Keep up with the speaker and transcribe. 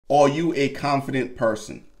Are you a confident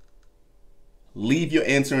person? Leave your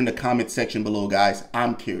answer in the comment section below, guys.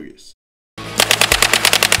 I'm curious. If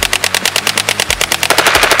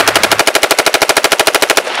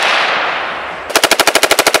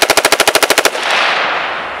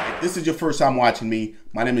this is your first time watching me,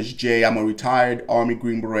 my name is Jay. I'm a retired Army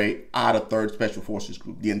Green Beret out of 3rd Special Forces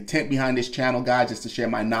Group. The intent behind this channel, guys, is to share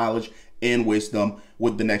my knowledge and wisdom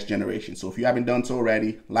with the next generation. So if you haven't done so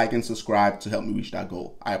already, like and subscribe to help me reach that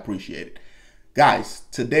goal. I appreciate it. Guys,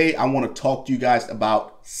 today I want to talk to you guys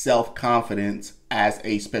about self-confidence as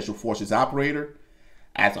a Special Forces operator,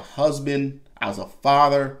 as a husband, as a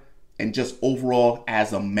father, and just overall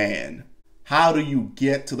as a man. How do you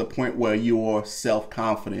get to the point where you're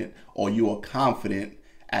self-confident or you are confident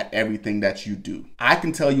at everything that you do? I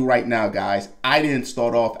can tell you right now, guys, I didn't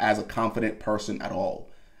start off as a confident person at all.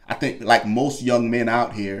 I think like most young men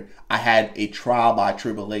out here, I had a trial by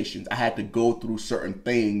tribulations. I had to go through certain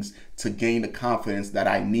things to gain the confidence that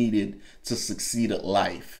I needed to succeed at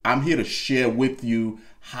life. I'm here to share with you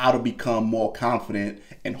how to become more confident,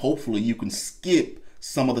 and hopefully you can skip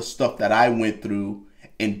some of the stuff that I went through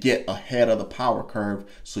and get ahead of the power curve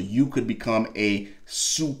so you could become a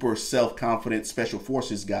super self-confident Special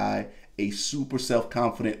Forces guy, a super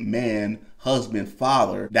self-confident man, husband,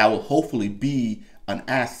 father that will hopefully be an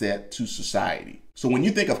asset to society. So when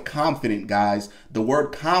you think of confident, guys, the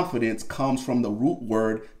word confidence comes from the root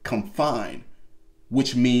word confine,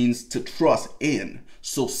 which means to trust in.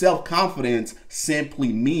 So self-confidence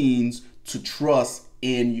simply means to trust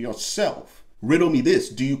in yourself. Riddle me this: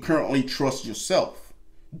 do you currently trust yourself?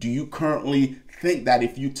 Do you currently think that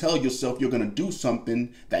if you tell yourself you're going to do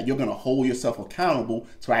something, that you're going to hold yourself accountable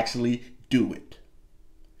to actually do it?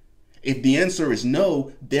 If the answer is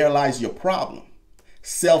no, there lies your problem.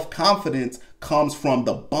 Self-confidence comes from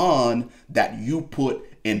the bond that you put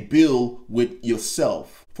and build with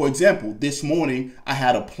yourself. For example, this morning, I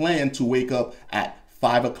had a plan to wake up at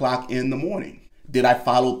 5 o'clock in the morning. Did I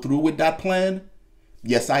follow through with that plan?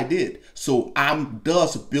 Yes, I did. So I'm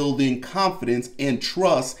thus building confidence and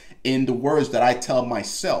trust in the words that I tell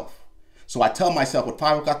myself. So I tell myself at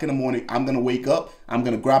 5 o'clock in the morning, I'm going to wake up, I'm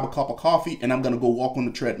going to grab a cup of coffee, and I'm going to go walk on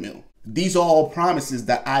the treadmill. These are all promises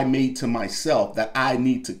that I made to myself that I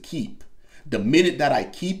need to keep. The minute that I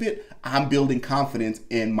keep it, I'm building confidence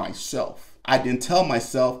in myself. I didn't tell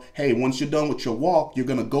myself, hey, once you're done with your walk, you're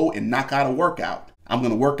going to go and knock out a workout. I'm going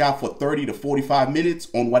to work out for 30 to 45 minutes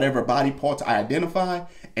on whatever body parts I identify,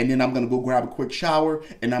 and then I'm going to go grab a quick shower,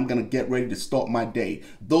 and I'm going to get ready to start my day.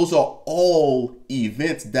 Those are all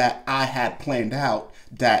events that I had planned out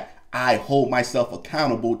that I hold myself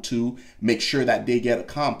accountable to make sure that they get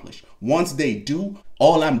accomplished. Once they do,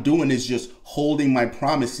 all I'm doing is just holding my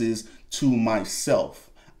promises to myself.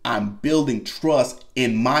 I'm building trust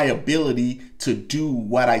in my ability to do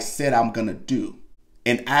what I said I'm going to do.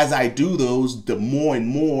 And as I do those, the more and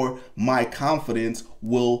more my confidence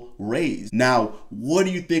will raise. Now, what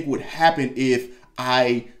do you think would happen if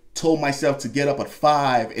I told myself to get up at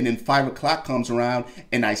 5 and then 5 o'clock comes around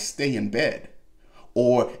and I stay in bed?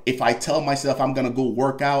 Or if I tell myself I'm going to go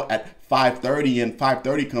work out at 5:30 and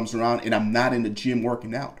 5:30 comes around and I'm not in the gym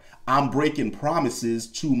working out? I'm breaking promises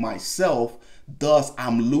to myself. Thus,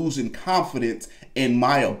 I'm losing confidence in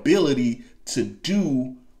my ability to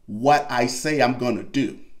do what I say I'm going to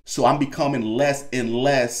do. So I'm becoming less and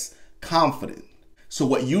less confident. So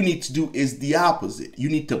what you need to do is the opposite. You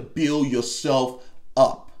need to build yourself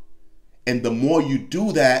up. And the more you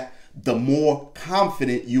do that, the more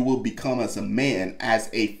confident you will become as a man, as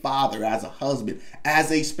a father, as a husband,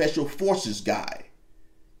 as a Special Forces guy.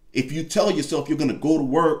 If you tell yourself you're going to go to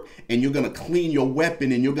work and you're going to clean your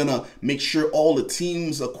weapon and you're going to make sure all the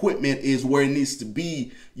team's equipment is where it needs to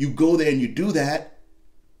be, you go there and you do that,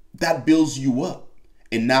 that builds you up.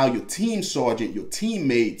 And now your team sergeant, your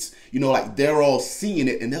teammates, like they're all seeing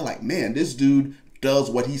it and they're like, man, this dude does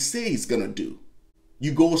what he says he's going to do.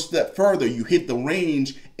 You go a step further, you hit the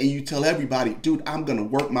range and you tell everybody, dude, I'm going to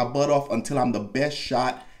work my butt off until I'm the best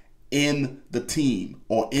shot in the team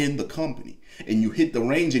or in the company. And you hit the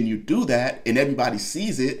range and you do that and everybody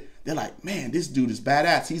sees it. They're like, man, this dude is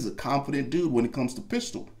badass. He's a confident dude when it comes to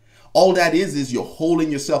pistol. All that is you're holding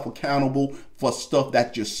yourself accountable for stuff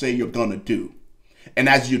that you say you're going to do. And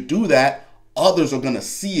as you do that, others are going to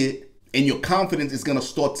see it and your confidence is going to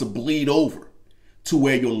start to bleed over to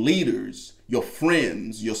where your leaders, your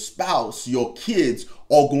friends, your spouse, your kids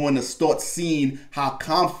are going to start seeing how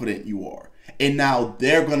confident you are. And now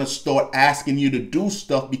they're going to start asking you to do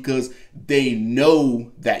stuff because they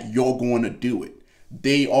know that you're going to do it.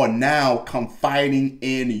 They are now confiding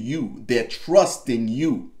in you. They're trusting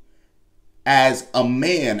you. as a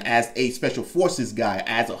man, as a special forces guy,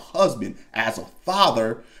 as a husband, as a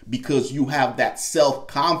father, because you have that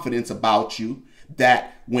self-confidence about you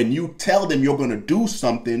that when you tell them you're going to do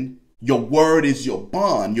something, your word is your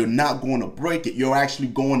bond. You're not going to break it. You're actually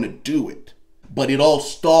going to do it. But it all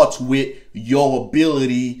starts with your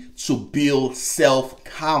ability to build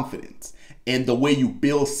self-confidence. And the way you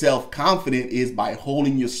build self-confidence is by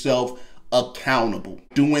holding yourself accountable,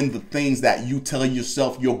 doing the things that you tell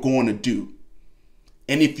yourself you're going to do.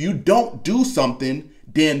 And if you don't do something,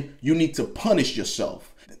 then you need to punish yourself.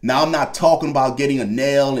 Now, I'm not talking about getting a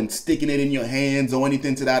nail and sticking it in your hands or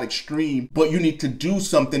anything to that extreme, but you need to do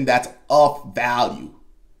something that's of value.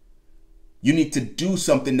 You need to do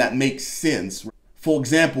something that makes sense. For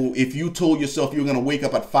example, if you told yourself you're going to wake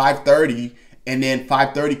up at 5:30 and then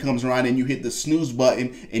 5:30 comes around and you hit the snooze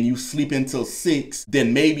button and you sleep until 6,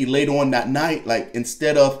 then maybe later on that night, like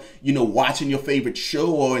instead of, watching your favorite show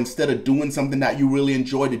or instead of doing something that you really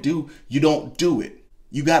enjoy to do, you don't do it.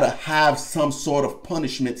 You got to have some sort of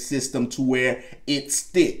punishment system to where it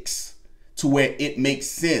sticks, to where it makes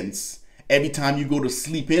sense. Every time you go to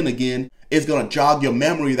sleep in again, it's going to jog your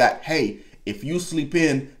memory that, hey, if you sleep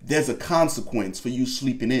in, there's a consequence for you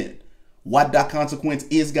sleeping in. What that consequence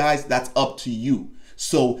is, guys, that's up to you.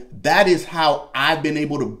 So that is how I've been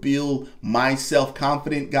able to build my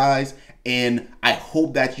self-confidence, guys. And I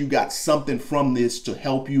hope that you got something from this to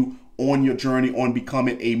help you on your journey on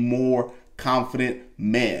becoming a more confident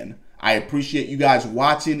man. I appreciate you guys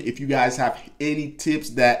watching. If you guys have any tips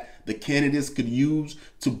that the candidates could use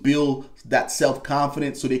to build that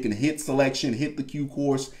self-confidence so they can hit selection, hit the Q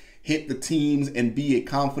course, hit the teams, and be a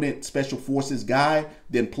confident special forces guy,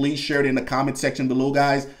 then please share it in the comment section below,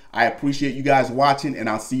 guys. I appreciate you guys watching, and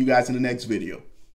I'll see you guys in the next video.